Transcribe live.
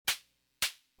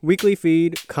Weekly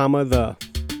feed, the.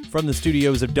 From the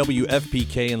studios of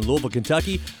WFPK in Louisville,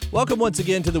 Kentucky, welcome once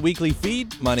again to the Weekly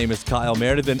Feed. My name is Kyle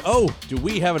Meredith, and do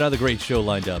we have another great show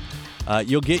lined up.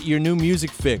 You'll get your new music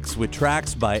fix with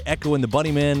tracks by Echo and the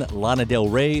Bunnymen, Lana Del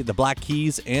Rey, the Black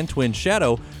Keys, and Twin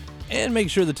Shadow. And make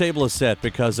sure the table is set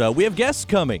because we have guests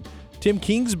coming. Tim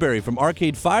Kingsbury from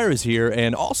Arcade Fire is here,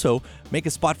 and also make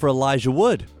a spot for Elijah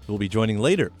Wood, who will be joining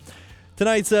later.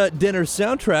 Tonight's dinner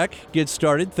soundtrack gets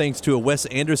started thanks to a Wes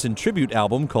Anderson tribute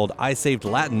album called I Saved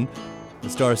Latin. The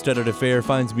star-studded affair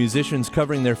finds musicians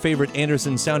covering their favorite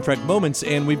Anderson soundtrack moments,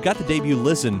 and we've got the debut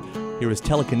listen. Here is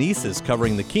Telekinesis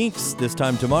covering the Kinks this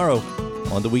time tomorrow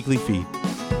on the Weekly Feed.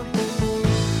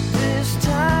 This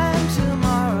time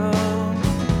tomorrow,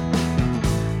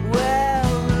 where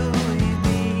will we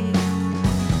be?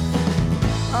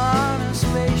 On a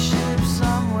spaceship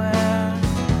somewhere,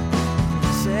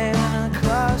 sailing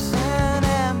across an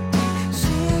empty sea.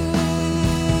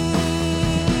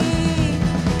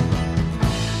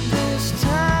 This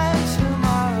time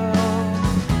tomorrow,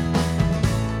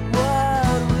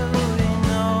 what will we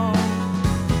know?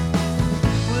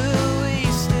 Will we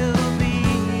still be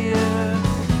here,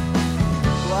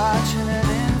 watching an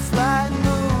in-flight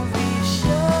movie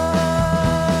show?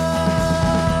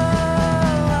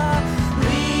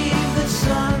 Leave the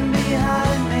sun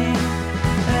behind me,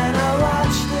 and I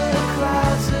watch the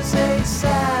clouds as they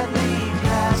sadly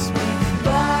pass me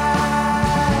by.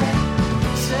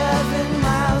 7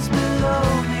 miles below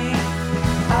me,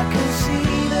 I can see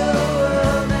the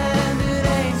world, and it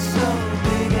ain't so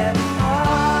big at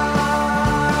all.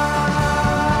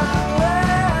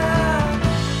 Well,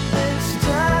 this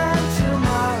time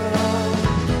tomorrow,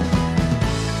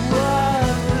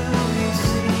 what will we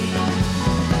see?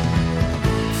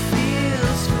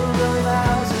 Fields full of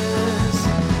houses,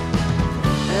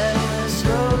 endless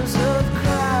rows of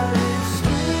crowded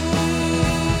streets.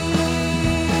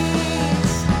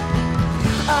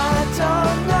 I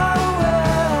don't know where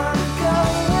I'm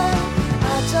going,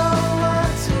 I don't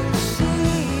want to see.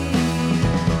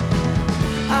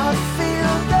 I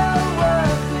feel the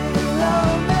world below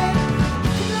me.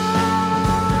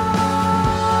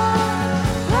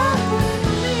 Come with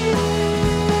me.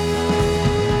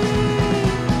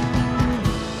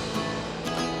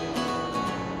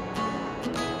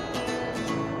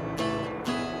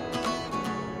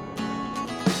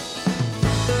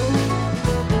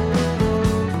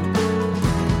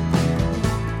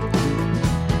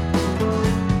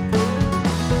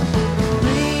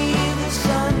 Leave the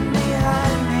sun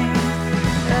behind me,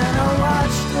 and I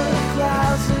watch the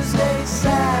clouds as they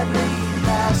sadly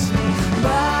pass me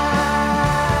by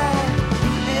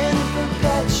in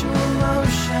perpetual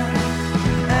motion,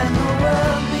 and the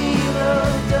world below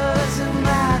doesn't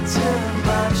matter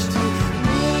much to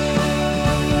me.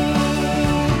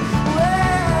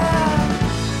 Well,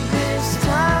 this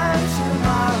time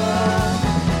tomorrow,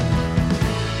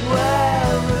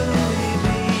 where will we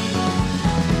be?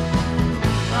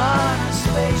 On a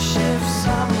spaceship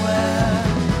somewhere,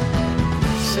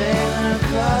 sailing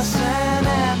across an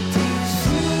empty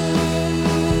sea.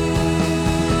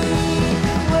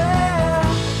 Well,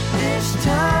 this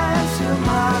time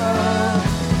tomorrow,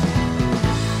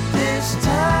 this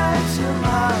time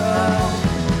tomorrow.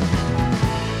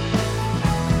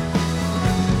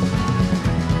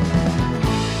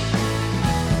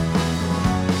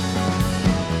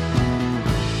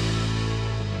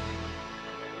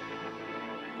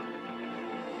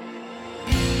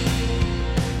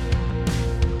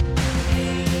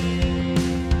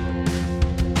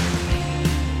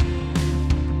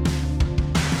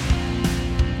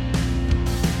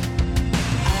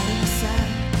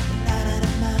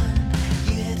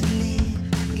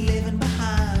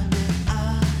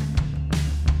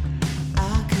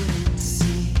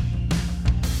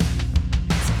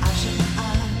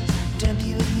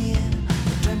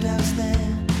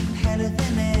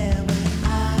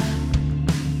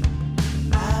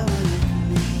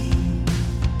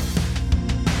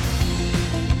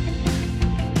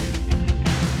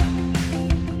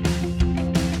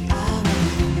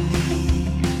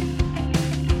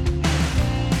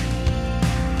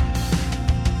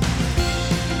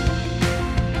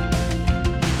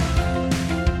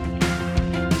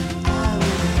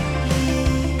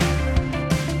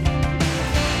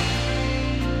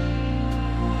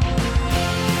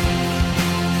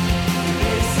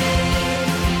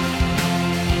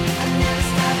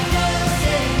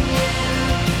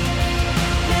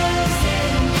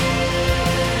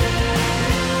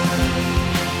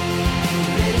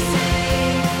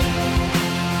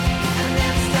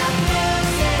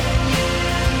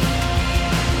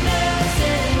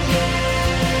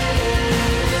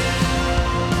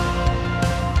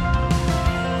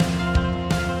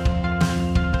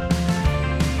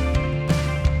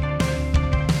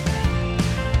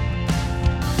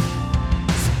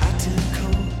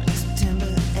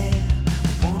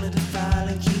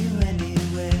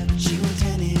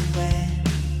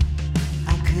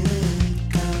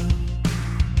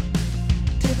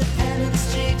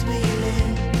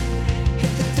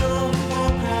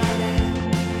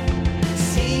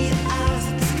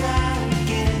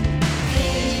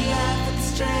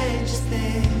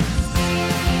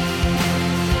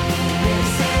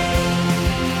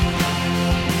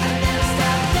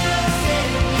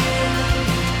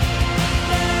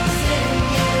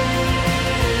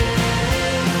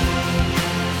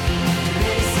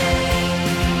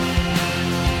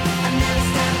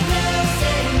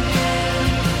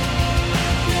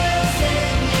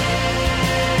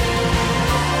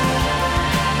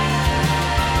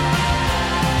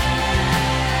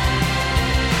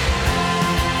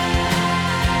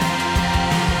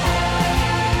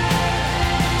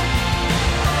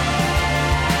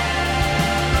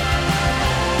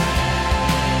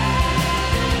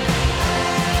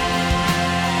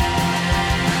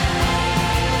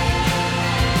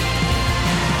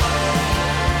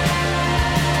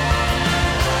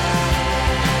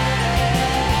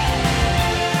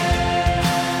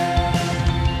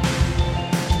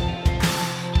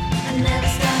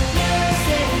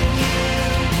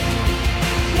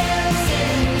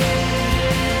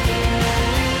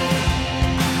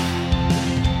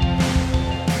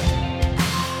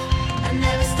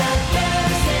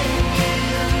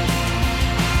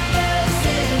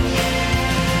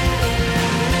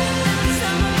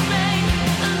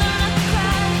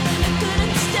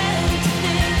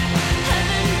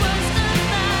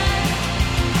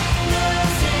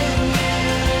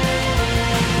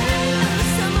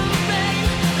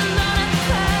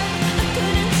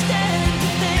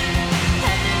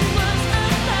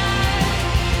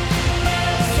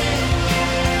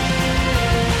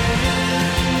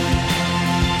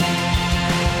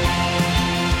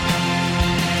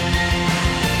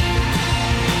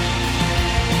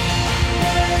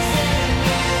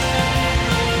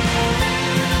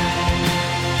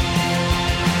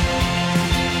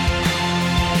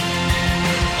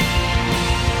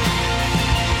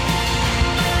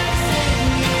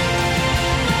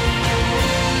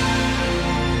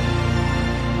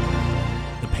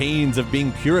 pains of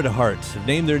being pure at heart have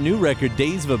named their new record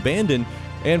Days of Abandon,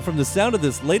 and from the sound of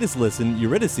this latest listen,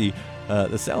 Eurydice,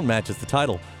 the sound matches the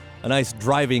title. A nice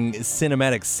driving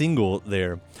cinematic single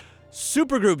there.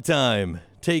 Supergroup time!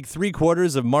 Take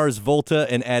 3/4 of Mars Volta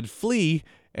and add Flea,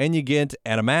 and you get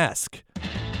At a Mask.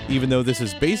 Even though this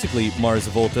is basically Mars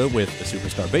Volta with a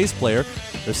superstar bass player,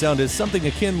 their sound is something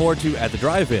akin more to At the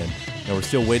Drive-In. Now we're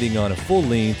still waiting on a full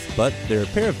length, but there are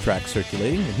a pair of tracks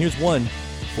circulating, and here's one,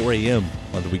 4 a.m.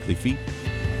 on the Weekly Feed.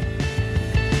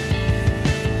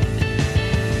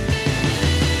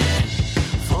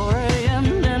 4 a.m.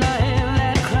 and I hear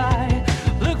that cry.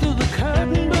 Look through the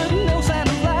curtain, but no sign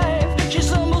of life. She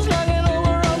stumbles knocking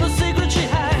over all the secrets she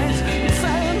hides. And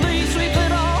silently sweeps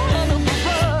it all under the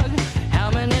rug.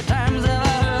 How many times have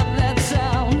I heard that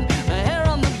sound? The hair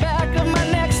on the back of my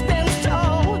neck stands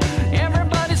tall.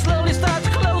 Everybody slowly starts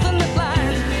closing the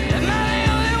blinds. Am I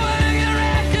the only one who can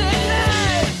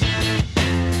recognize?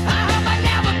 I hope I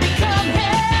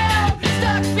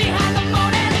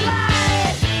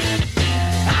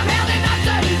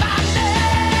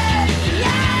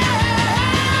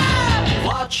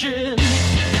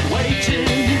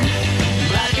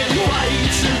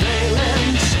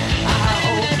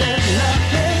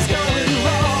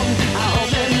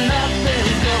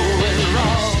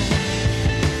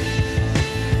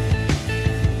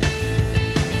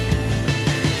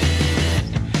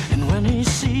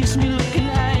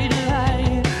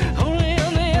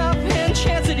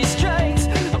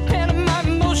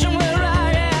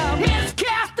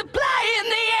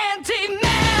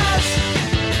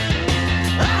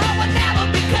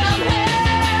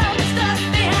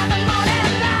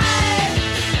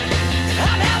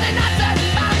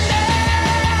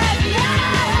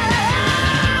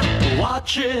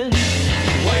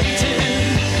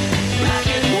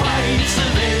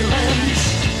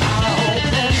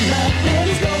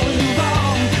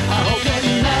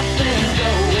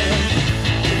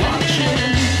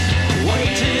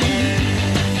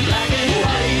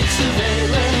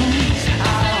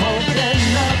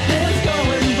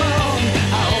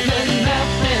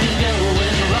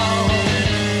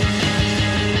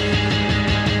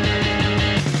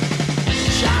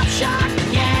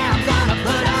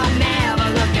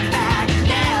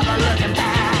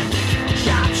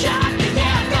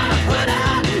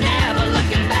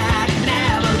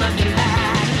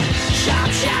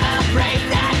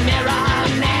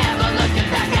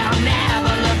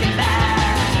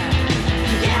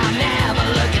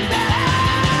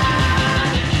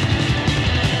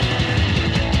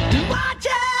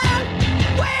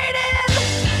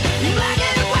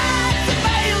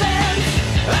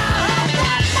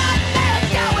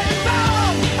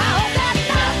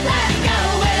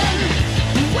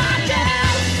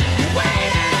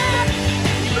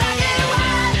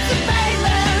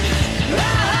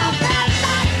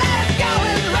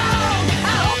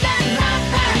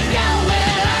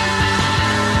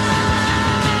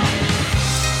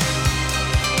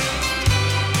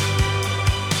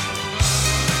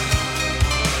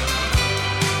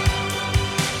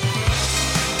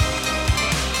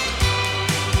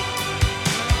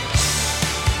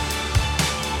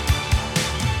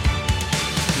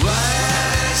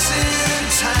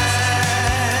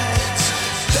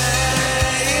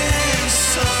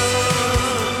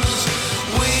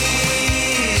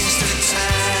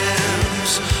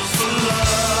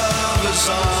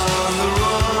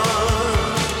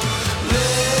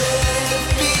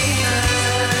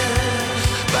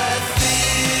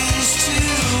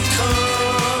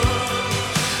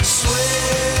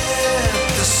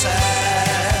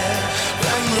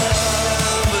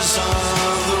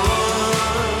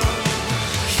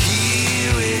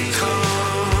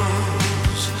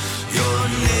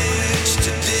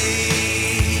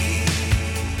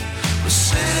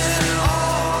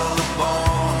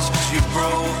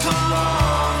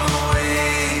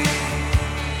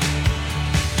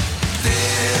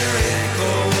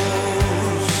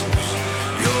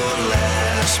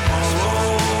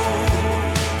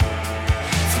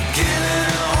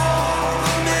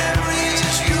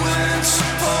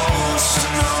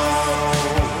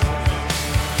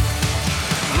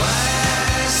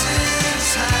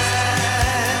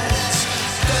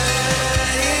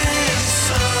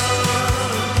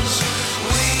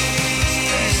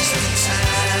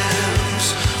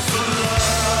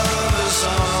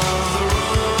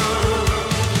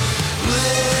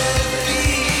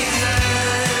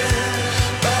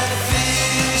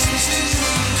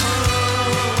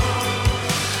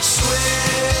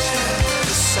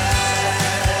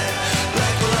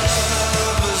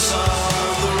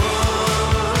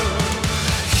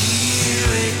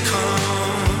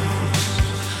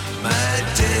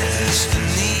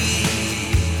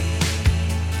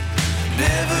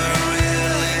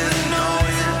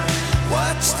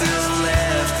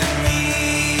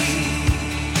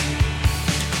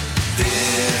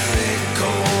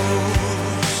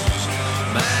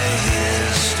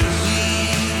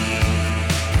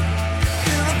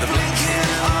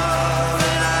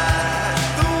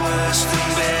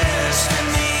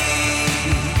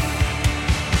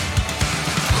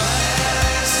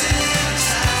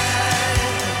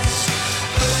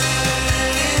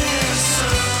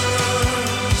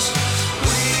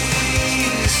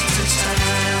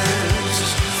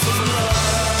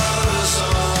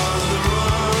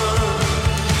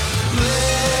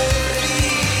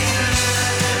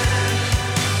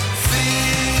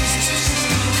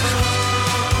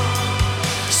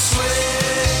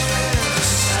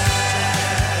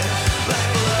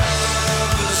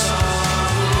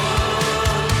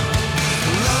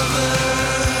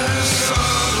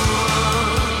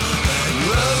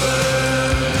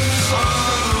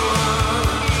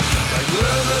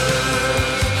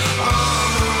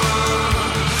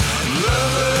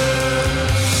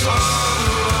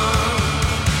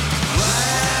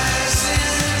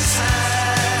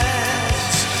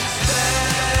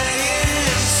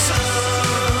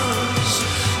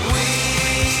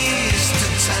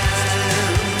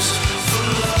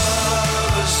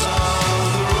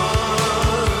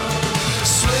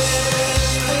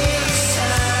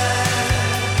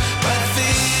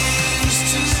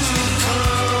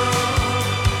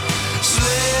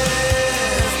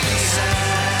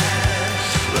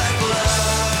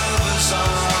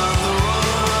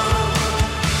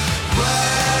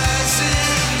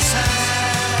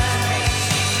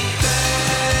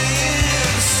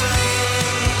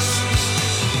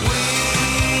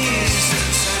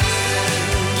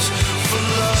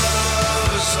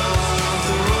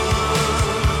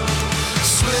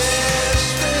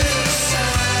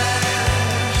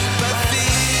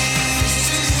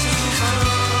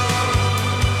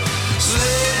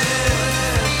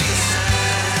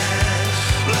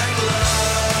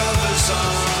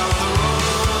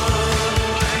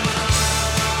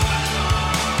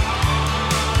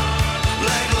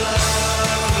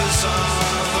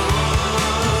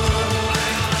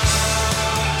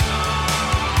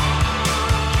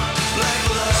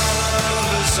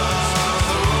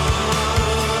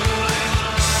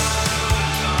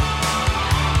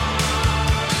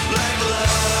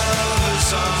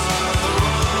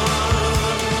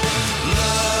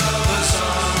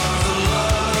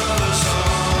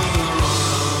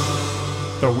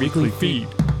The Weekly Feed.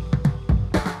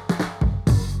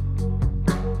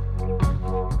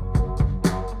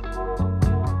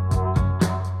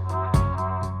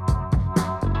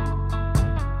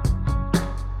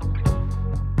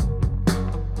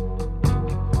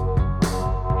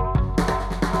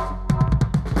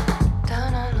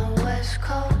 Down on the West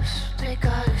Coast, they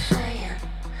got a saying: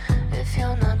 if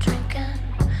you're not drinking,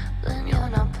 then you're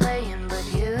not playing. But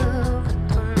you got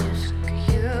the music,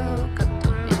 you got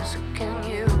the music in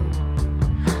you,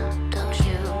 don't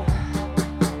you?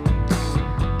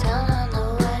 Down on the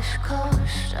West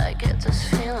Coast, I get this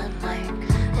feeling like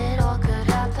it all could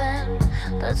happen.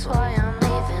 That's why I'm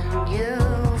leaving you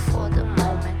for the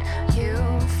moment, you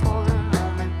for the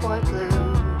moment, boy blue.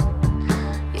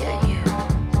 Yeah, you.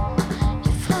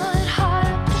 You flying hard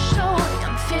up the shore,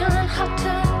 I'm feeling hot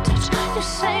to touch. You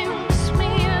say you miss me,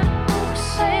 you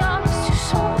say I miss you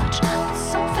so much, but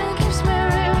something keeps me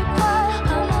really quiet.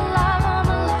 I'm alive, I'm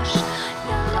a lush.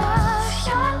 Your love,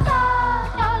 your love,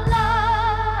 your love.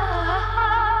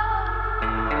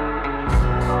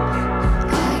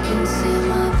 I can see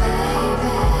my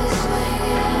baby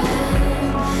swinging.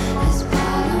 His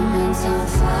parliament's on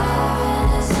fire and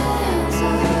his hands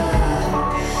are up.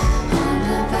 On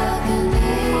the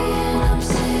balcony and I'm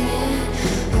singing,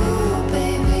 ooh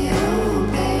baby,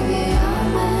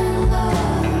 I'm in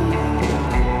love.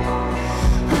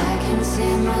 I can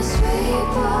see my sweet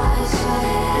boy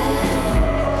swaying.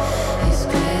 He's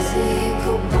crazy,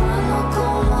 cubano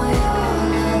como yo,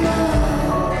 la la.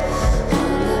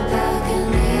 On the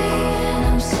balcony and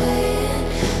I'm saying,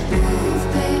 move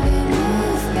baby,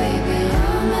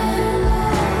 I'm in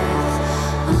love.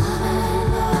 I'm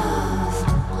in love.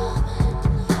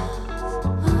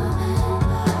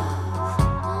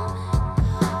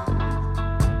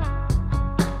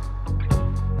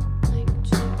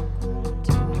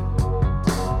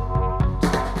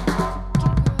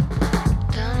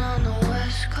 Down on the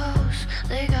West Coast,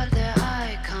 they got their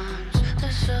icons, the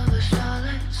silver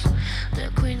starlets, the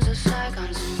queens of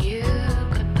Saigons, and you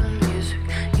got the music,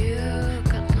 you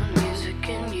got the music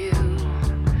in you,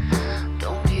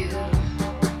 don't you?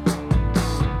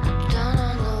 Down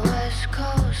on the West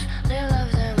Coast, they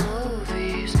love their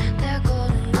movies, their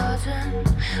golden garden,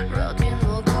 rockin'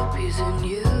 more groupies, and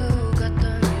you got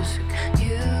the music,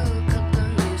 you got the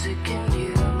music in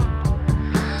you,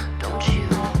 don't you?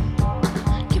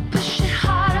 You push it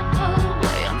harder, pull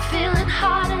away, I'm feeling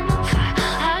hot and on fire.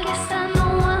 I guess that no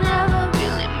one ever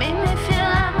really made me feel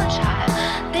that much higher.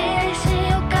 They say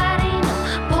you cariño,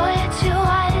 boy, it's your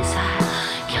white desire.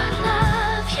 Your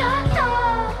love, your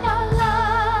love, your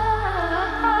love.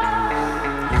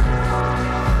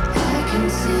 I can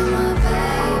see my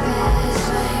baby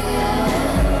swinging.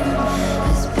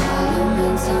 His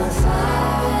parliament's on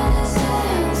fire and his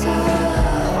hands are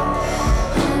up.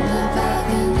 On the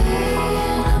balcony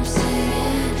and I'm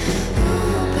singing,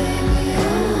 ooh baby,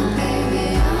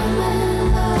 I'm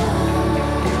in love.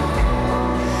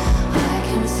 I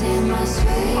can see my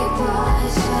sweet boy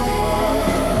swaying.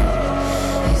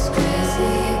 He's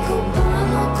crazy,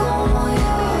 cubano como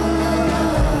yo, la la.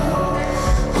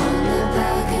 On the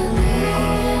balcony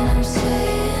and I'm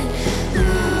saying,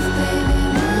 move baby,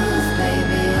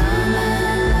 I'm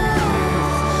in love.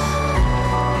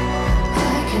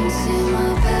 I can see my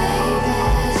baby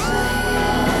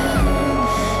swinging.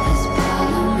 His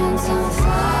parliament's on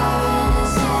fire and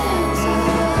his hands are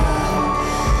up.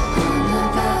 On the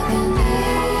balcony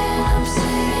and I'm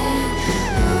singing,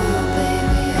 ooh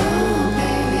baby,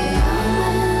 I'm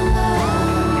in love.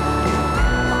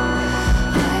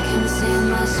 I can see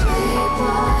my sweet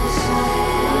boy swaying.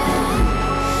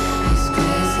 He's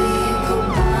crazy,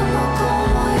 cubano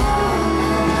como yo,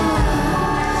 la la.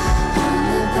 On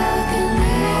the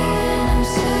balcony and I'm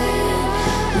saying,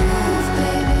 move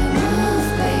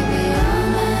baby,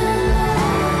 I'm in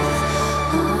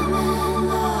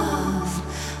love.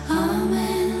 I'm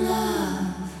in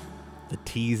love. The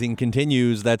teasing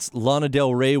continues. That's Lana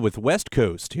Del Rey with West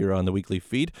Coast here on the Weekly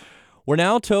Feed. We're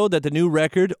now told that the new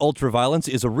record, Ultraviolence,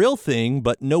 is a real thing,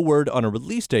 but no word on a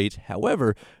release date.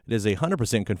 However, it is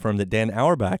 100% confirmed that Dan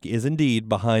Auerbach is indeed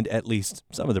behind at least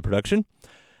some of the production.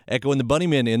 Echo and the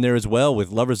Bunnymen in there as well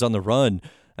with Lovers on the Run.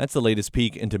 That's the latest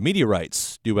peek into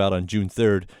Meteorites, due out on June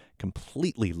 3rd.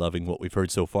 Completely loving what we've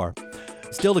heard so far.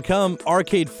 Still to come,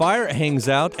 Arcade Fire hangs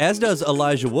out, as does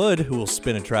Elijah Wood, who will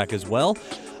spin a track as well.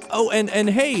 Oh, and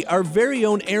hey, our very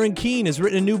own Aaron Keane has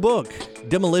written a new book,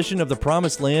 Demolition of the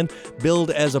Promised Land,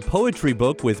 billed as a poetry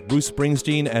book with Bruce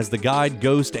Springsteen as the guide,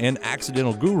 ghost, and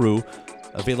accidental guru,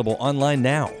 available online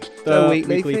now. The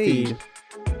Weekly Feed.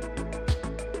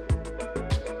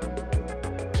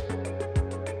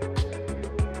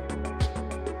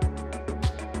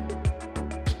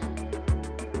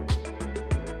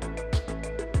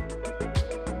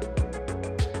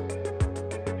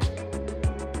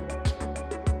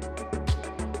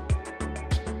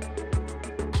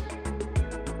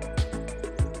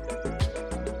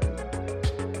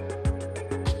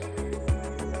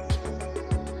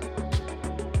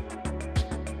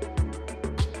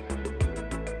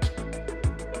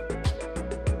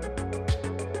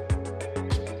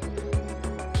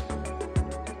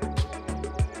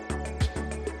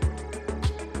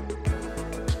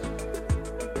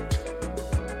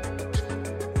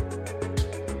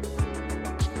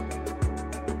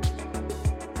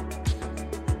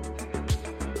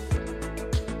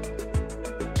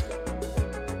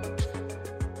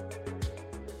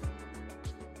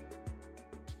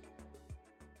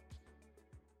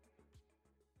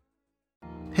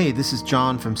 Hey, this is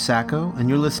John from Sacco, and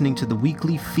you're listening to the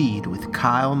Weekly Feed with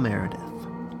Kyle Meredith.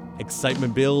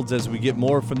 Excitement builds as we get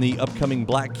more from the upcoming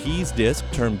Black Keys disc,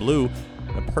 Turn Blue.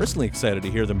 I'm personally excited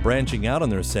to hear them branching out on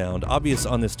their sound, obvious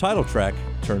on this title track,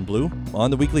 Turn Blue,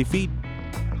 on the Weekly Feed.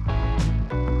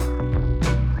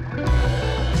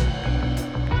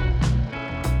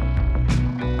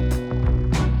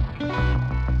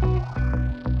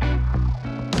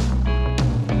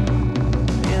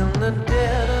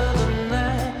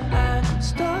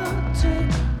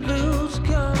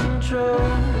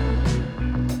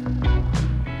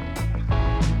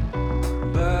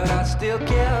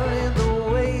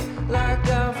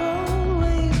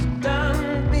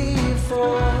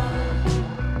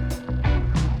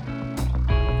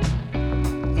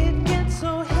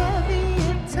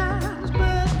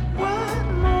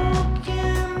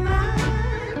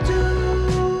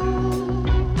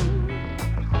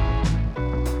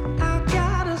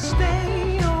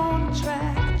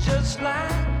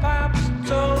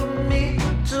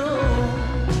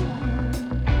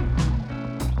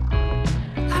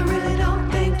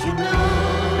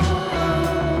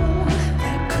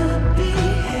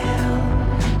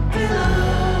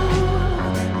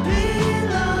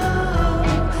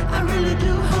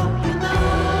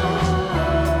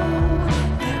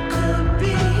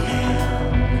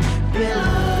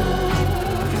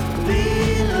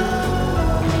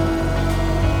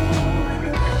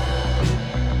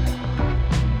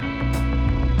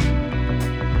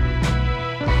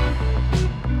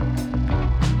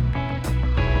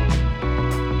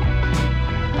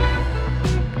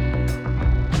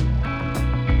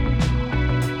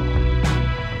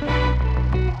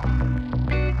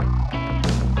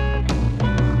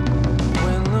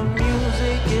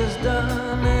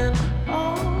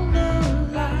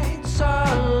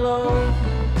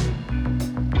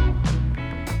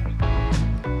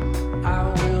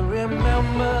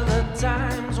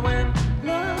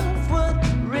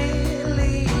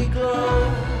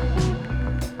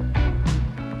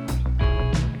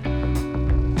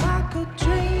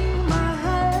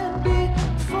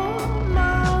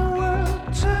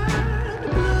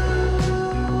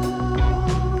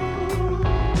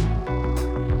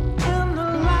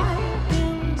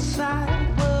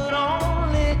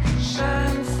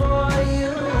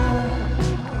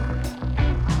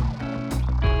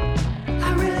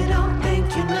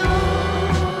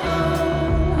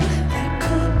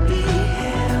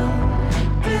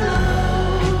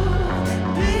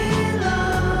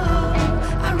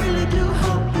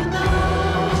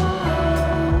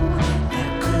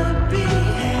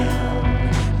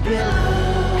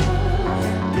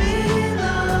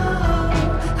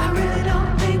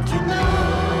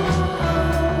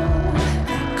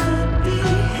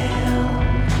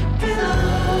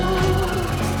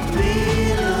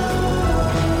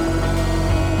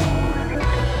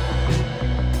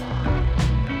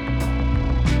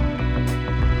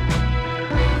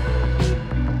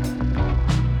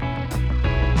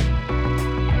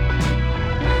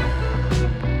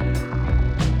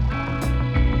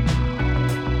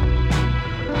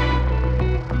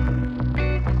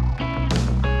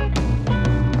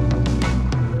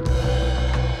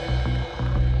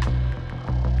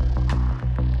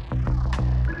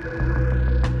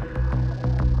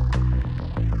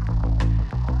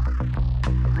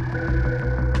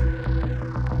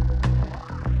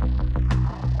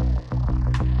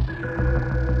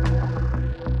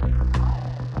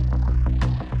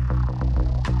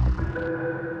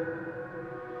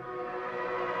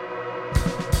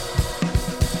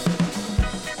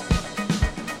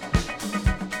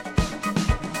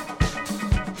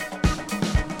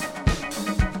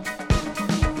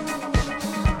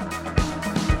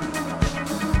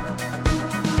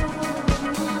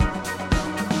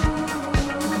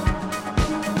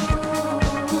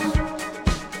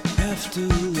 To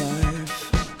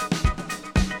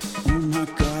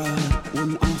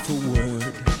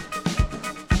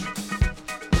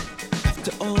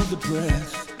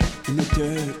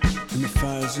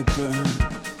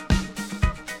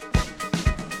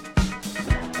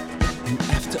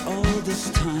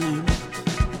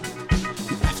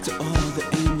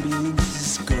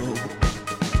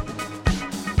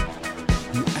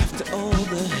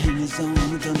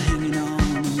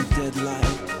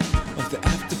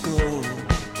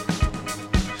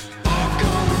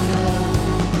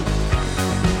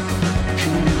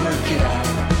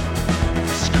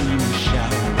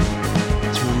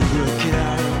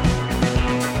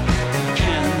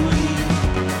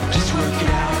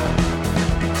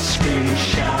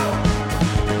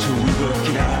work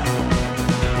it out.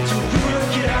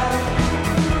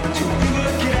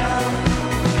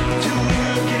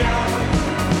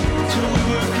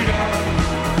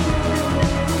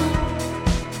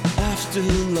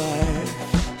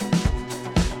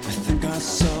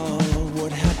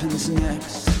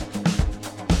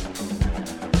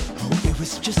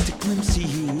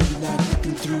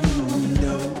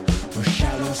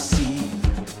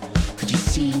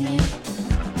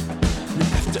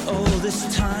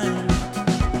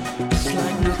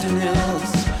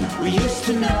 we used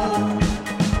to know.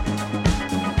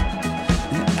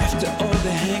 And after all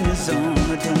the hangers on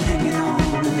are done hanging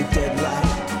on in the dead light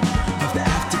of the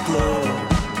afterglow,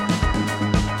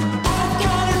 I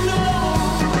gotta know,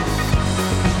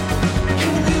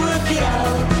 can we work it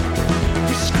out?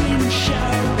 We scream and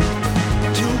shout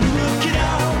till we work it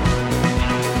out.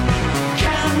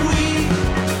 Can we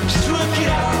just work it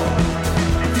out?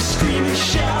 We scream and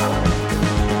shout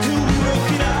till we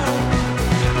work it out.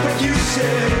 But you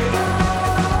say,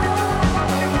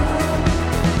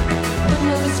 when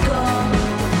love is gone,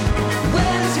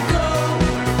 where does it go?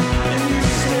 And you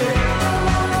say,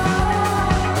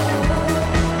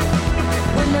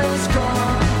 when love is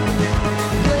gone,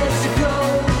 where does it go?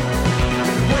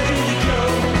 Where do we go?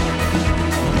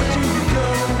 Where do we go?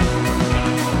 Where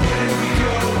do we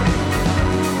go?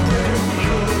 Where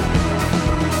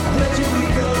do we go? Where do we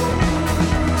go?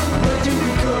 Where do we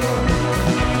go? Where do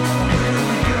we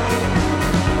go?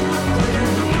 Where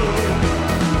do we go?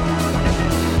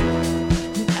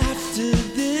 And after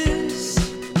this,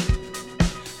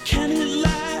 can it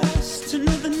last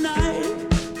another night?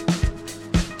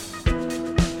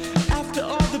 After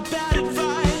all the bad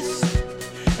advice,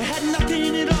 it had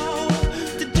nothing at all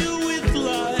to do with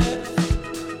life.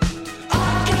 I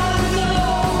gotta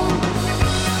know,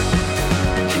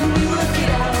 can we work it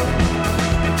out?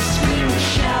 Scream and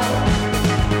shout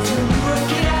till we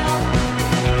work it out.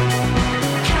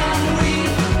 Can we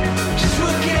just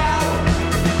work it out?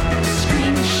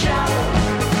 Scream and shout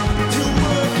till we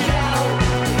work it out.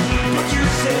 But you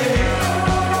say,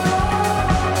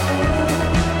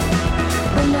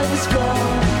 when love is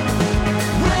gone,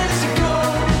 where does it go?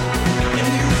 And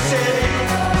you say,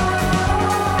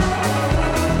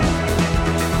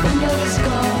 when love is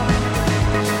gone,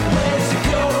 where does it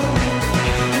go?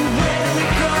 And where do we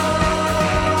go?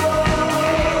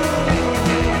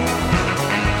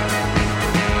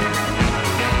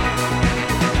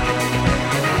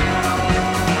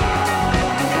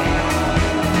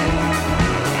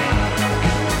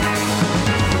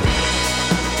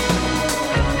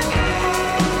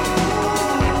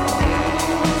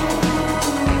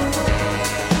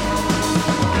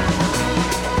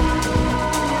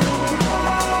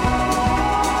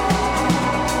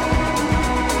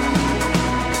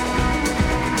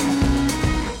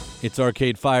 It's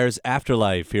Arcade Fire's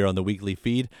Afterlife here on the weekly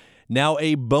feed. Now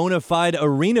a bona fide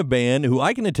arena band who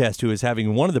I can attest to is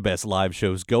having one of the best live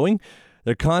shows going.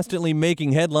 They're constantly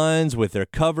making headlines with their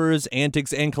covers,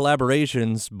 antics, and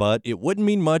collaborations, but it wouldn't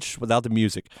mean much without the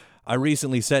music. I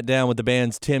recently sat down with the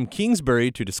band's Tim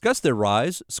Kingsbury to discuss their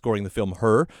rise, scoring the film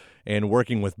Her, and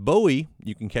working with Bowie.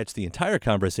 You can catch the entire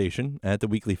conversation at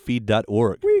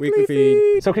theweeklyfeed.org. Weekly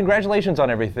feed. So congratulations on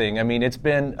everything. I mean, it's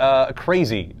been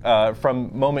crazy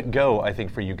from moment go, I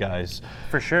think, for you guys.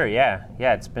 For sure, yeah.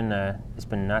 It's been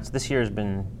nuts. This year has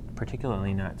been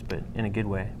particularly nuts, but in a good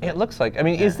way. It looks like. I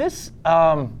mean, is this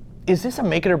a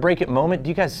make it or break it moment? Do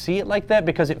you guys see it like that?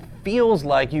 Because it feels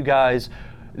like you guys.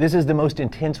 This is the most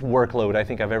intense workload I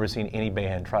think I've ever seen any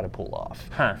band try to pull off.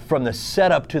 From the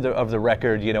setup of the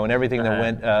record, and everything that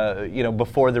went,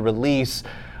 before the release,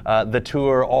 the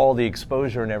tour, all the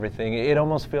exposure and everything. It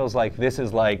almost feels like this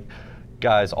is like,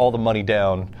 guys, all the money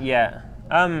down. Yeah.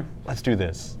 Let's do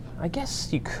this. I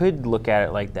guess you could look at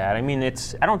it like that. I mean,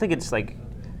 I don't think it's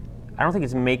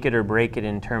make it or break it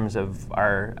in terms of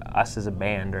us as a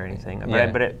band or anything. Yeah.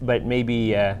 But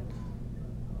maybe.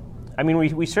 I mean,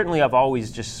 we certainly have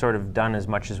always just sort of done as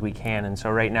much as we can, and so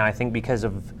right now I think because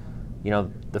of,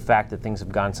 the fact that things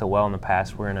have gone so well in the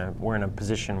past, we're in a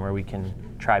position where we can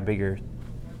try bigger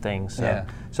things.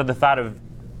 So the thought of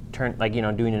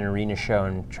doing an arena show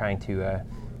and trying to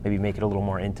maybe make it a little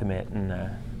more intimate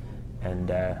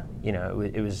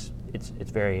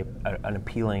it's very an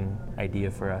appealing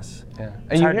idea for us. Yeah.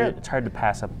 It's hard to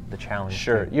pass up the challenge.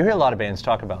 Sure. You hear a lot of bands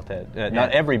talk about that.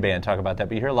 Not every band talk about that,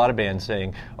 but you hear a lot of bands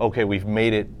saying, okay, we've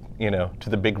made it, to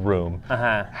the big room.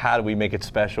 How do we make it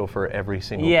special for every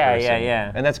single person?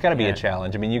 Yeah. And that's got to be a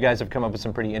challenge. I mean, you guys have come up with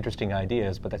some pretty interesting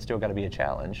ideas, but that's still got to be a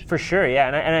challenge. For sure, yeah.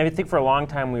 And I think for a long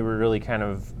time we were really kind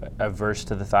of averse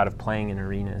to the thought of playing in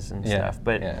arenas and stuff.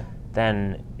 But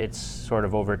then it's sort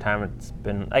of over time it's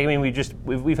been, I mean,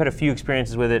 we've had a few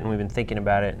experiences with it and we've been thinking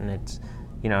about it, and it's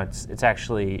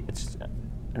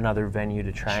another venue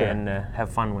to try and have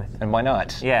fun with. And why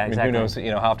not? Yeah, exactly. Who knows,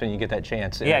 how often you get that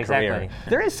chance in a exactly. career.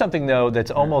 There is something, though,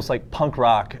 that's almost like punk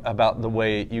rock about the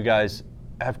way you guys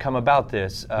have come about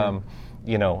this.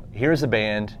 Here's a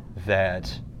band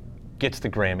that gets the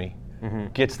Grammy,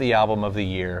 gets the album of the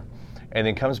year, and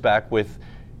then comes back with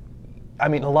I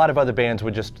mean, a lot of other bands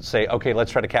would just say, okay,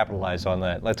 let's try to capitalize on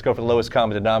that. Let's go for the lowest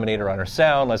common denominator on our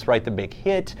sound. Let's write the big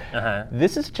hit.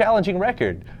 This is a challenging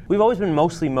record. We've always been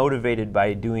mostly motivated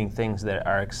by doing things that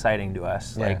are exciting to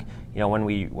us. Yeah. Like, you know, when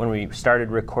we started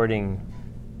recording,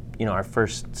 you know, our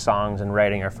first songs and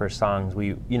writing our first songs,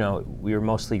 we were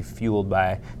mostly fueled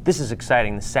by, this is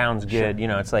exciting, this sounds good. Sure. You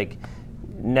know, it's like,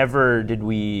 never did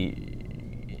we,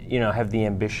 you know, have the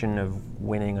ambition of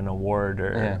winning an award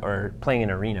or playing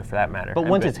an arena for that matter. But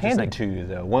once it's just handed like, to you,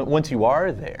 though, once you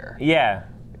are there, yeah,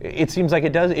 it seems like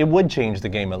it would change the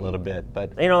game a little bit.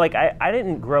 But you know, like I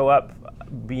didn't grow up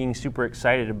being super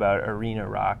excited about arena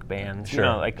rock bands, Sure,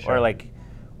 you know, like sure.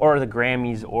 or the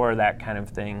Grammys or that kind of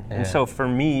thing. Yeah. And so for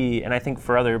me, and I think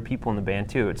for other people in the band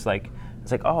too, it's like,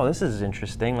 oh, this is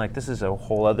interesting. Like this is a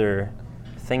whole other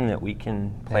thing that we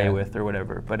can play with or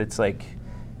whatever. But it's like,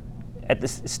 at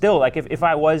this still, like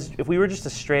if we were just a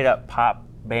straight up pop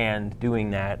band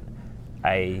doing that,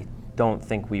 I don't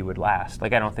think we would last.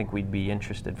 Like I don't think we'd be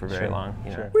interested for very long.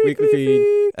 You know? Weekly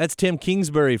feed. That's Tim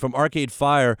Kingsbury from Arcade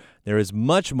Fire. There is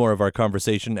much more of our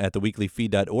conversation at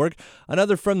theweeklyfeed.org.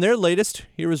 Another from their latest,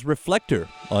 here is Reflector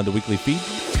on the Weekly Feed.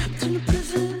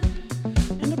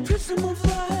 In a prison of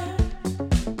fire,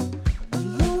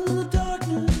 alone in the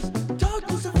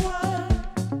darkness of wire.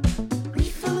 We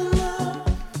fell in love,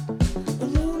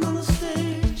 alone on a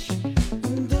stage,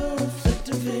 in the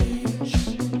reflective age.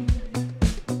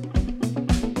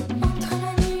 Entre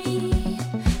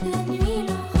la nuit,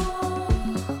 l'aurore,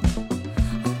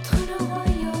 entre le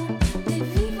royaume des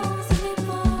vivants et des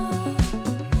morts.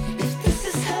 If this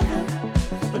is heaven,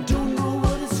 I don't know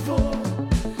what it's for.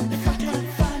 If I can't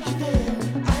find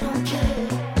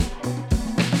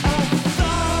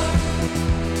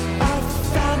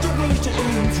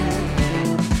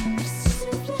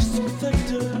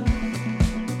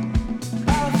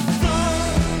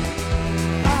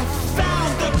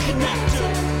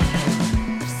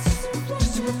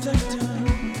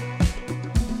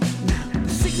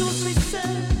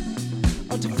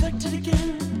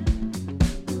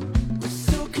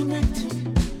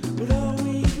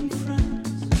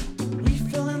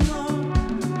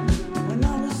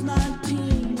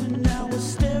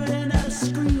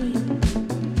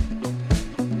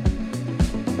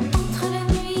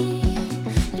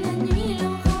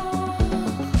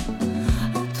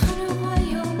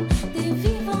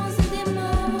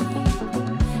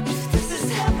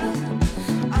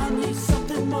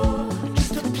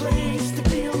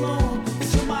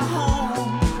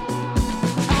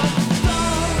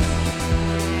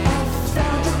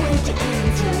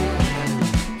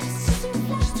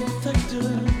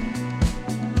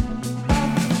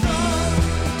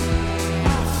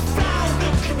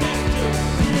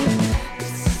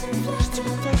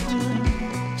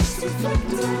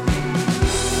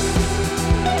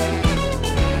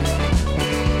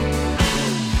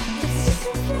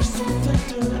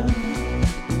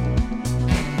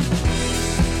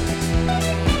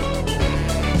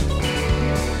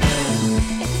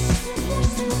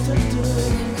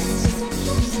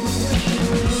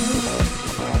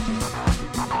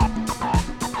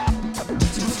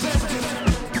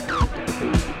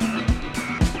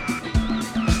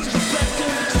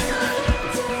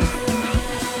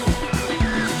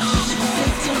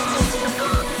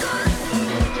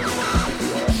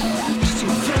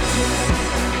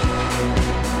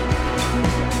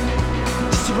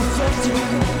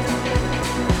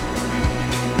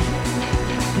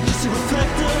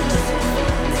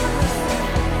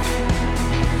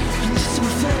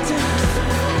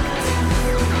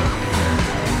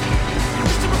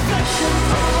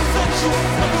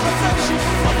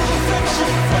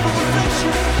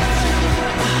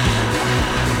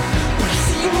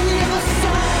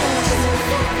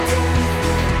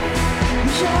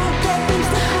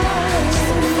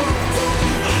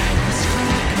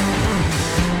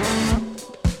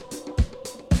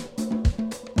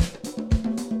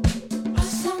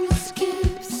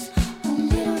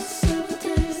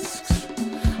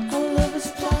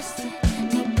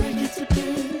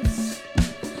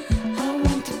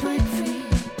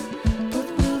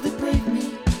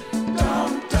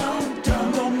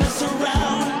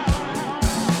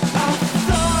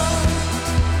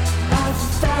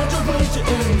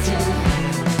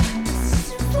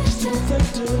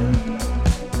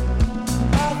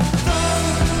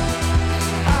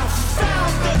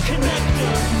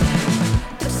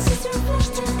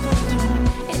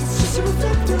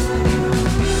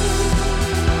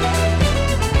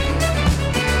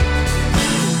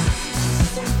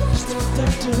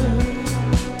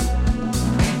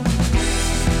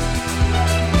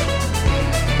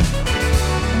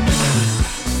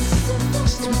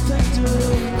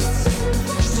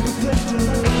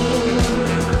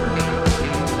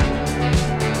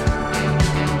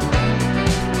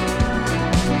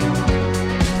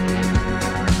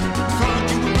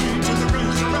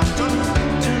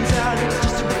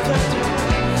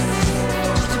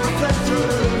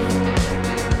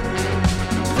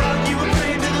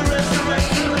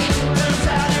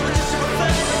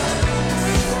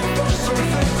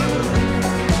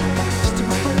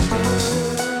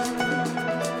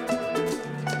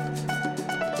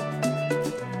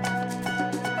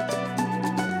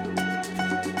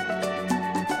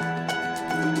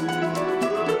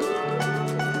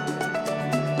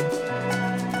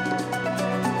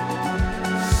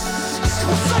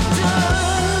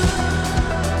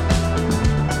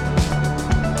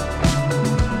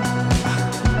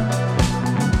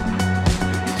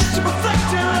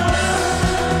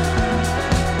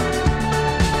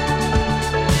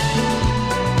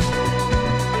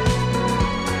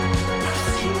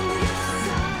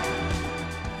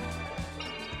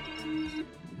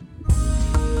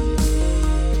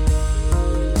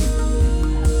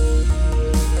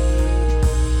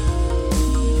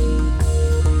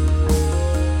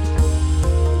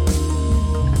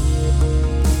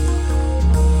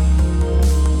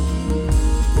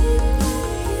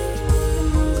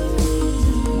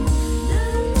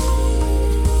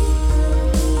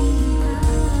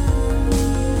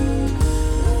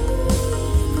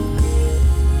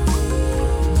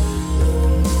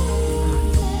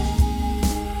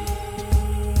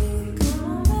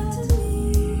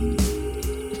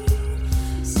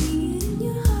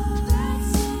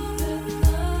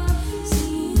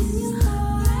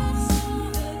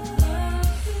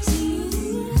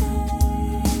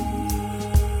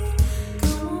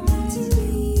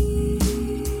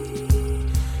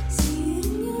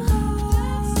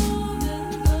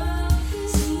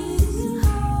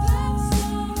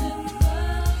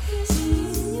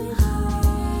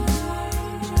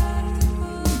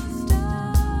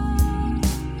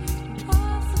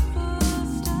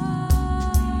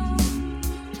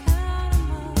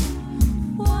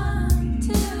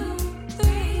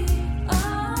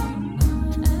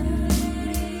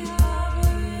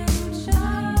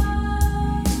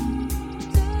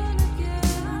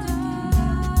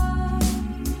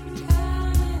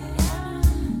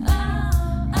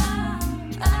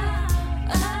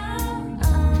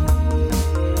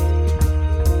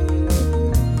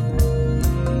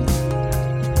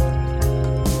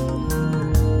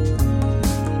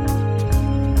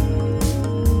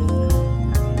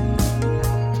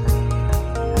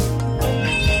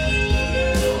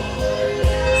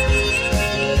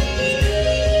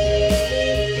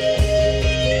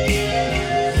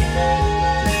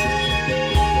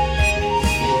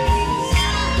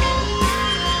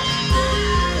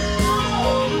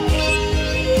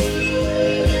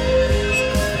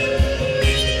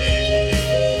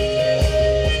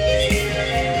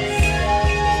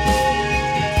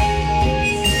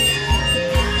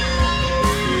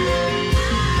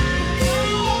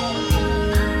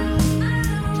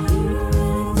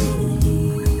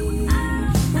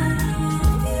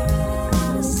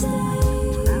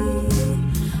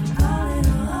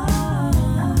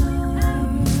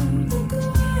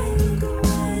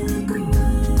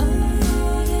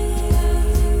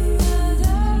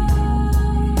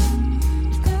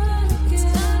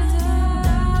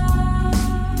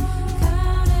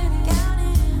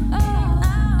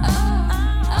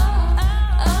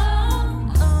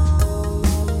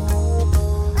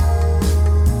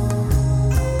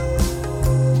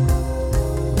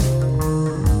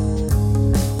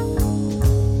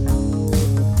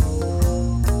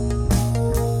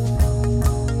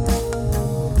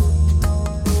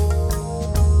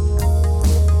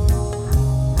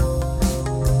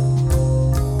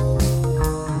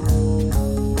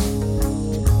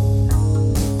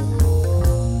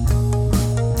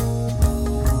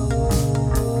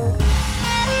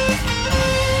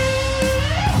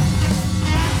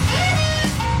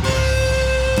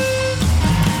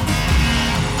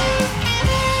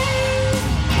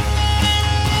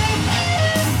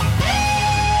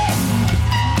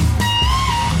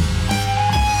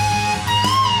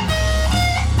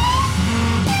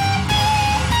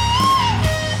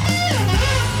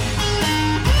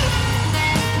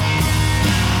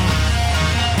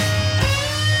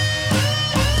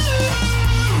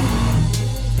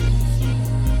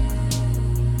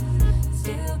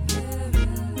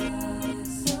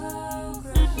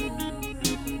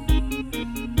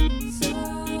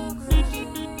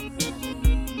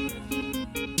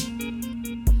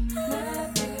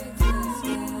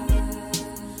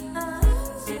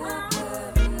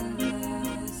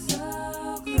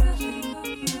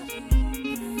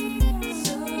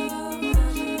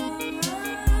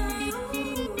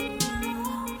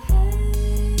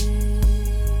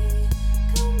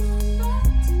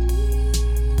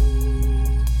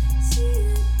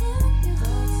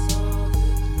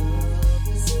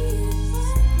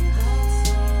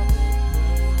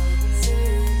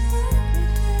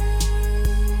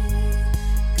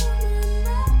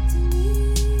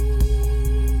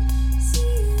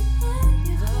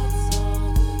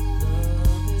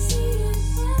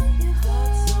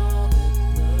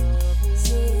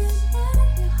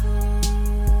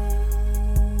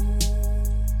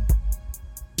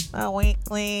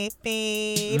weekly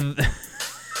feed.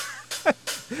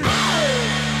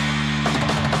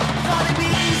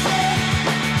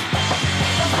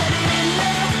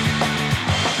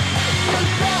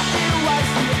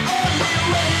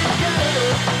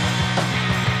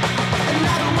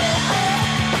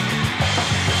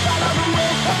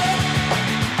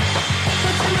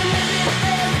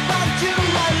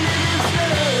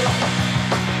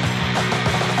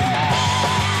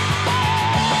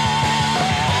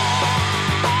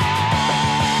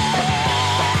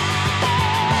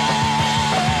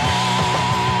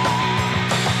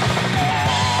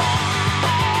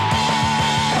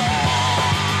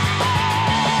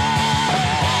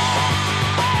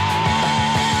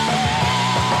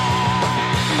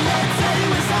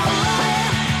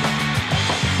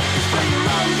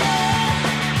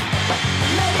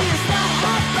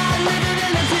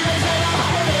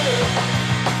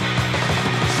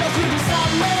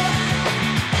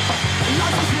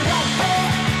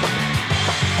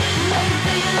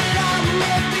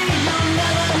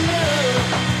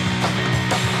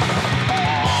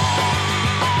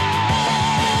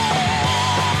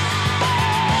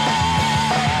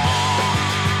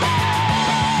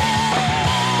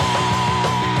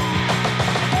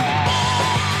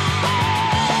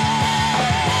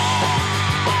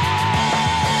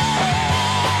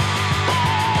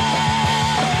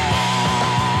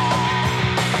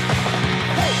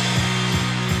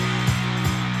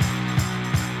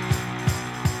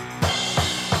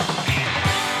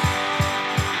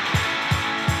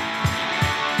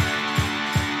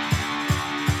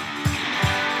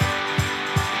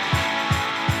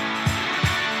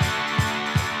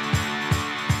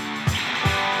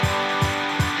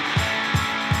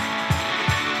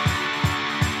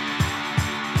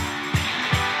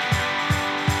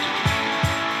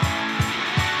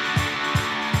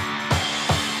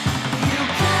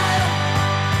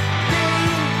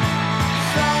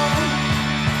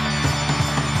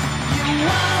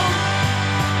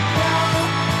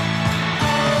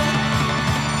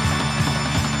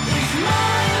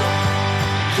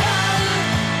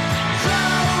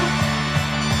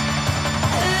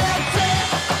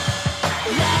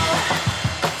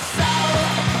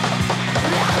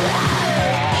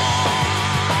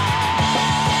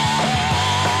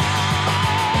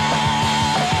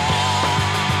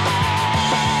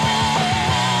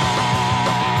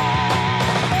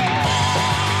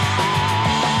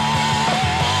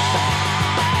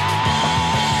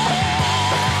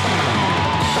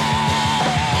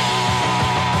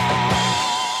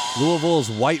 Louisville's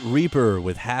White Reaper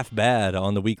with Half Bad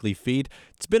on the weekly feed.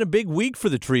 It's been a big week for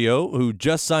the trio, who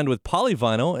just signed with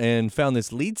Polyvinyl and found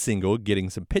this lead single getting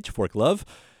some pitchfork love.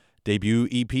 Debut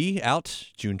EP out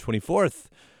June 24th.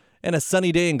 And a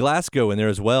sunny day in Glasgow in there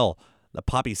as well. The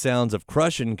poppy sounds of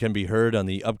Crushin' can be heard on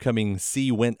the upcoming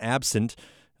Sea Went Absent,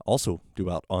 also due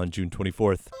out on June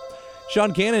 24th.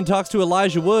 Sean Cannon talks to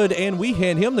Elijah Wood, and we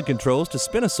hand him the controls to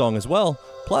spin a song as well.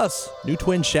 Plus, new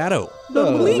twin Shadow.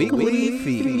 The weekly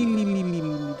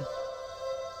feed.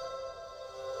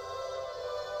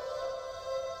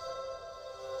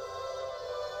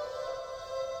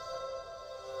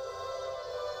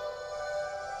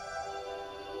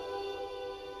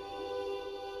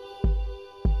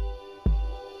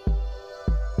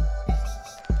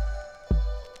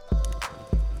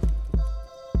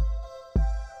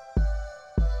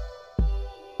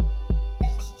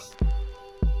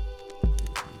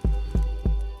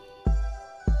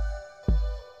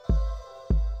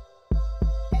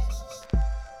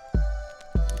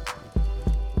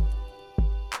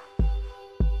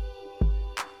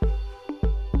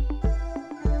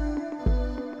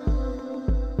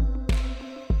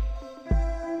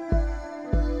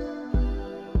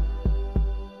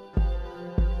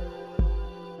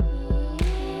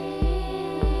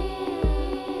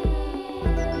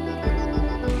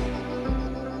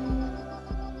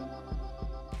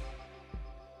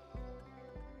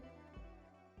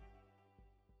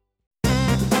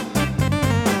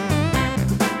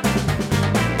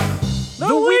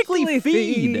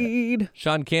 Feed.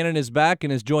 Sean Cannon is back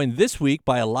and is joined this week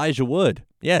by Elijah Wood.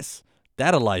 Yes,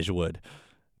 that Elijah Wood.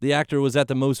 The actor was at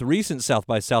the most recent South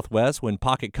by Southwest when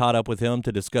Pocket caught up with him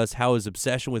to discuss how his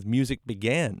obsession with music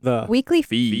began. The weekly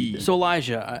feed. So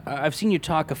Elijah, I've seen you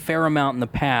talk a fair amount in the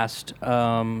past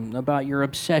about your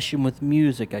obsession with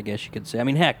music, I guess you could say. I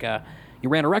mean, heck, you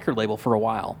ran a record label for a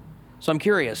while. So I'm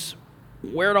curious,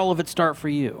 where'd all of it start for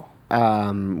you?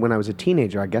 When I was a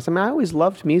teenager, I guess. I mean, I always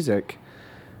loved music,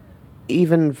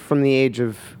 even from the age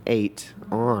of 8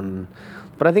 on.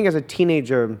 But I think as a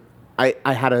teenager,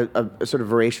 I had a sort of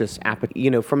voracious appetite.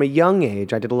 You know, from a young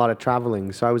age, I did a lot of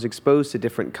traveling, so I was exposed to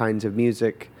different kinds of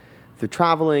music through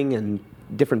traveling and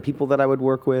different people that I would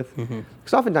work with.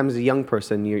 Because oftentimes as a young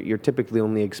person, you're typically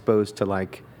only exposed to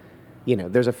like, you know,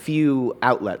 there's a few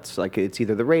outlets, like it's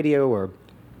either the radio or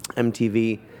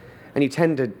MTV, and you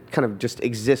tend to kind of just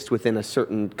exist within a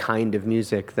certain kind of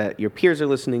music that your peers are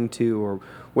listening to or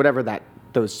whatever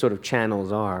those sort of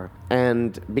channels are.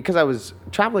 And because I was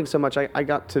traveling so much, I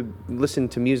got to listen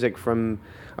to music from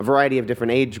a variety of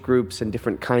different age groups and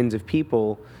different kinds of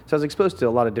people. So I was exposed to a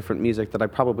lot of different music that I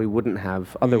probably wouldn't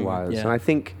have otherwise. Yeah. And I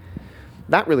think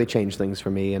that really changed things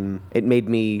for me, and it made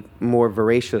me more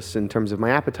voracious in terms of my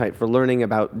appetite for learning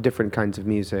about different kinds of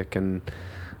music and,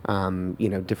 you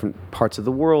know, different parts of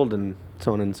the world and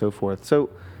so on and so forth. So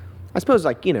I suppose,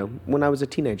 like, you know, when I was a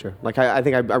teenager, like I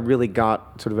think I really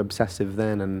got sort of obsessive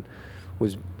then, and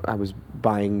I was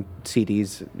buying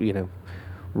CDs, you know,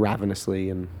 ravenously.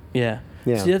 And Yeah.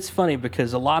 Yeah. See, that's funny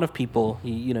because a lot of people,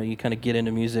 you know, you kind of get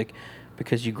into music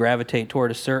because you gravitate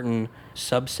toward a certain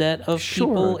subset of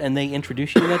people and they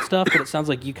introduce you to that stuff. But it sounds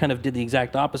like you kind of did the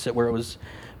exact opposite, where it was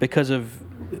because of,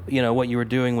 you know, what you were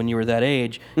doing when you were that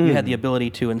age, you had the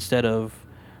ability to, instead of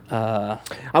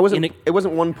it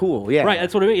wasn't one pool, yeah. Right,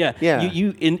 that's what I mean, yeah. Yeah.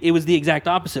 It was the exact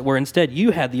opposite, where instead you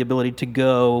had the ability to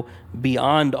go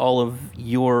beyond all of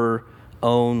your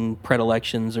own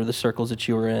predilections or the circles that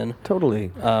you were in.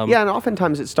 Totally. Yeah, and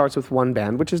oftentimes it starts with one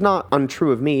band, which is not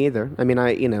untrue of me either. I mean,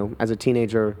 you know, as a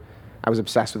teenager, I was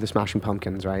obsessed with the Smashing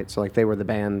Pumpkins, right? So like they were the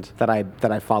band that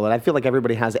I followed. I feel like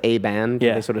everybody has a band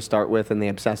that they sort of start with and they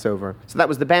obsess over. So that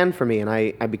was the band for me, and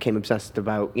I became obsessed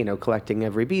about, you know, collecting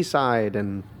every B-side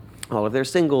and all of their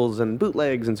singles and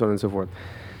bootlegs and so on and so forth.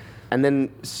 And then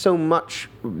so much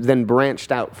then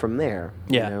branched out from there.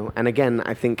 Yeah. You know? And again,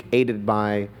 I think aided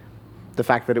by the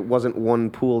fact that it wasn't one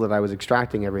pool that I was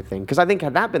extracting everything. Because I think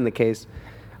had that been the case,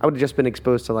 I would have just been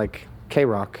exposed to like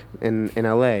K-Rock in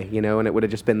LA, you know, and it would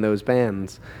have just been those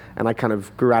bands. And I kind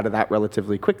of grew out of that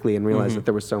relatively quickly and realized that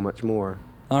there was so much more.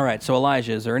 All right, so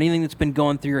Elijah, is there anything that's been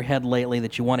going through your head lately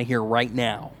that you want to hear right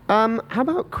now? How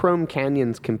about Chrome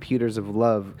Canyon's Computers of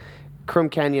Love? Chrome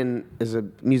Canyon is a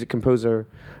music composer,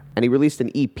 and he released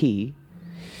an EP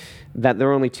that there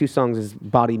were only 2 songs. His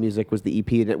body music was the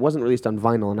EP, and it wasn't released on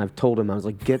vinyl, and I've told him, I was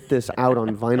like, get this out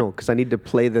on vinyl, because I need to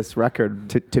play this record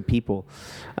to people.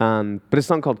 But it's a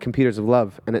song called Computers of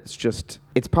Love, and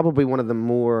it's probably one of the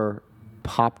more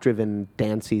pop-driven,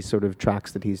 dancey sort of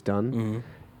tracks that he's done,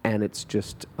 and it's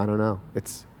just, I don't know,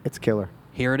 it's killer.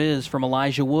 Here it is from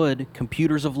Elijah Wood,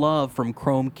 Computers of Love from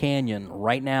Chrome Canyon,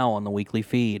 right now on the weekly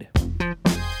feed.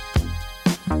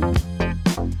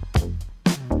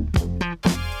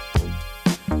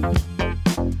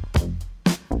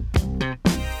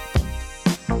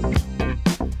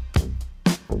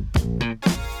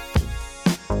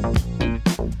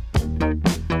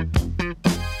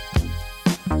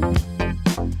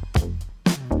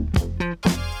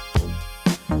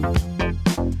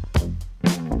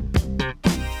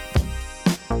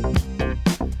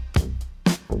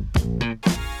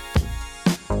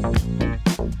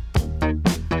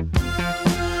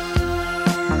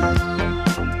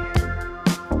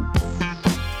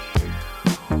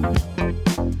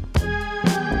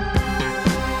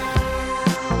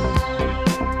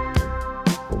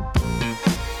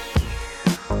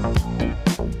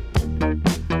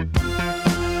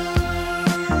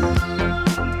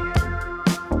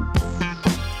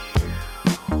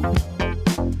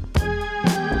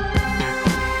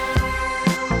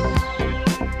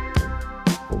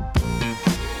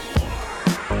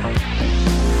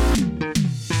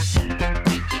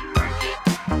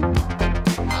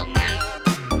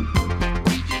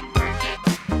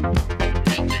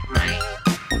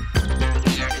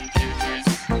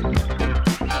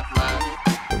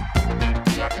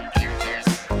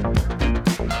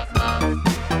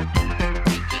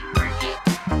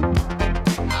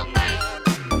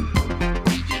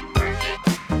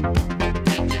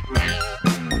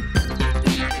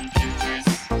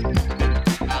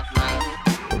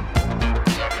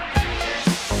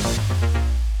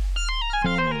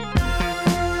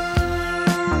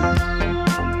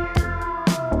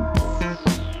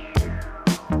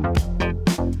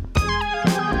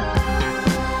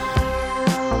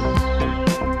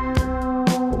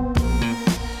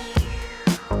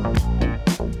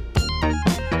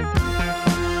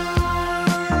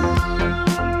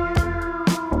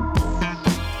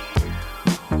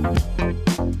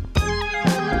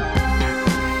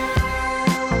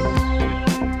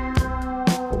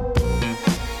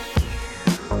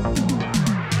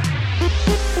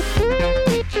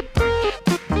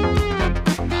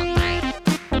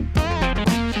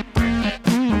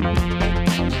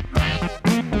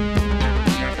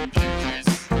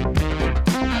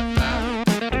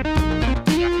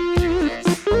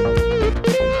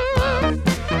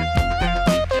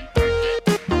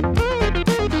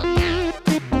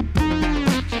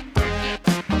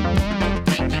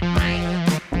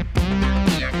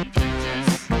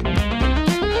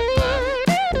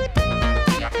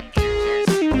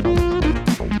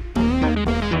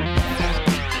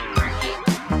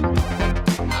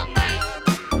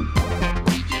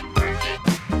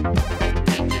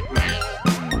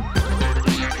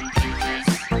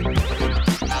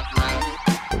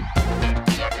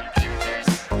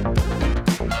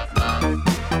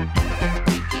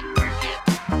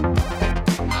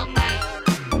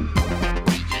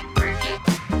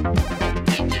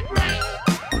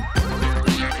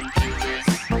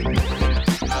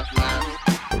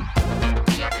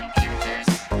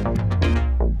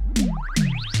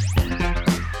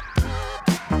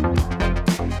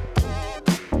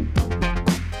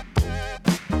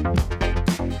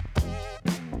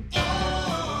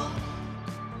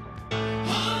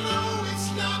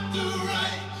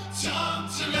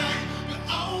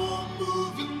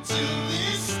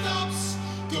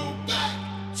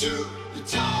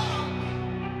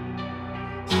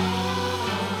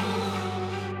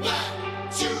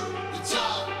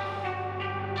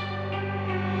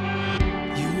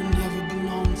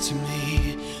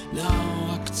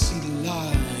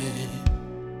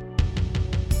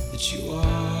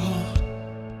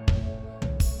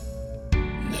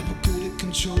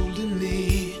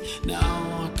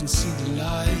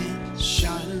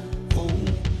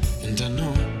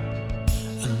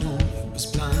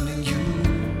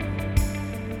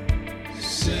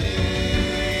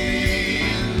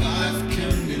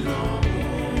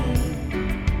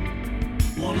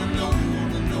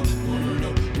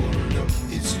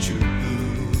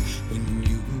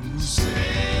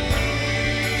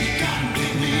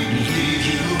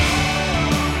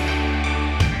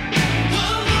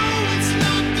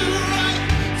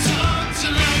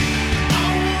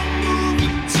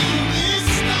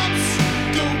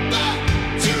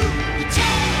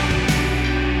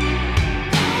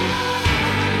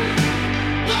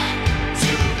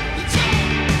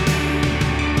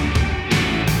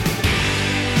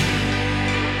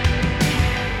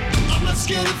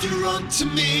 if you run to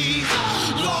me.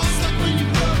 Lost like when you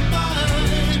were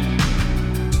mine.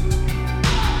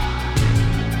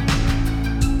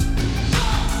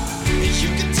 And you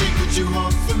can take what you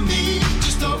want from me.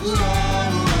 Just don't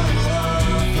offer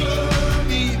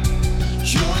me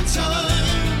your time.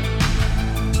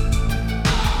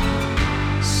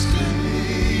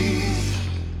 Stay.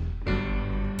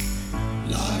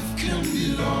 Life can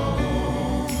be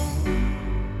long.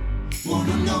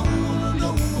 Wanna know,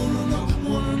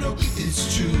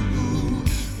 it's true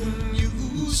when you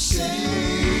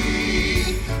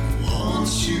say I want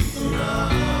you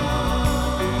around.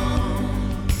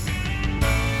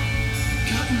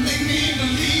 God, make me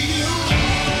believe you.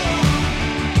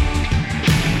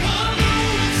 I know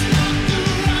it's not the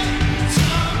right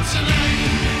time tonight.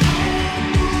 I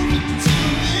won't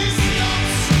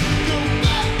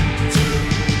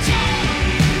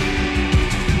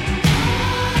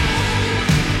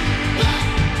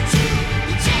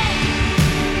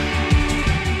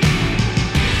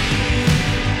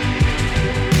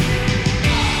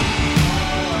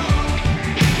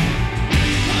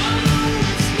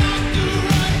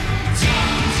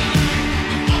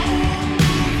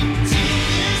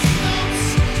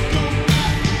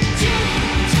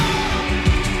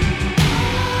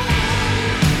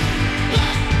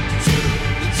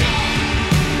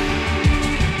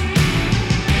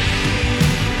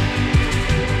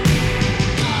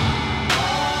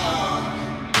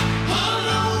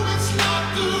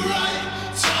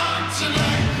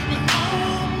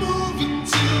move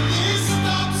until this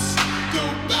stops. Go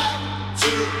back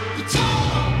to the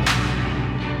top.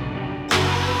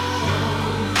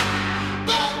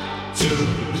 Back to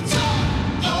the top.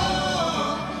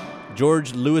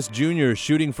 George Lewis Jr.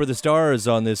 shooting for the stars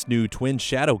on this new Twin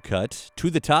Shadow cut.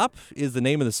 To the Top is the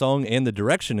name of the song and the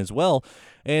direction as well.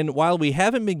 And while we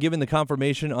haven't been given the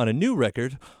confirmation on a new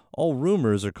record, all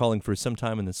rumors are calling for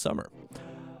sometime in the summer.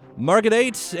 Mark it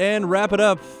 8 and wrap it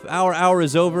up. Our hour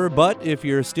is over, but if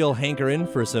you're still hankering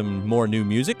for some more new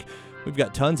music, we've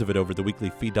got tons of it over at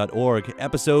theweeklyfeed.org.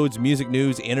 Episodes, music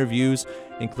news, interviews,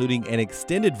 including an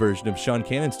extended version of Sean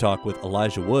Cannon's talk with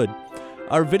Elijah Wood.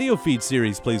 Our video feed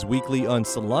series plays weekly on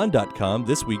Salon.com,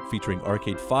 this week featuring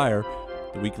Arcade Fire.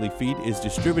 The weekly feed is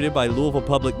distributed by Louisville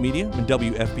Public Media and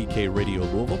WFPK Radio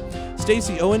Louisville.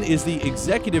 Stacey Owen is the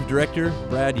executive director.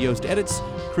 Brad Yost edits.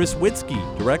 Chris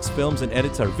Witzke directs, films, and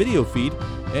edits our video feed.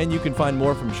 And you can find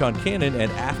more from Sean Cannon at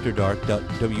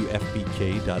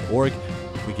afterdark.wfpk.org.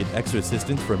 We get extra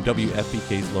assistance from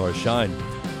WFPK's Laura Shine.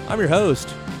 I'm your host.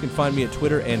 You can find me at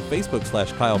Twitter and Facebook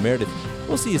 /Kyle Meredith.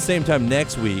 We'll see you same time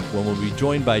next week when we'll be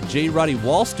joined by J. Roddy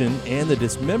Walston and the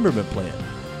Dismemberment Plan.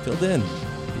 Till then,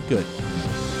 be good.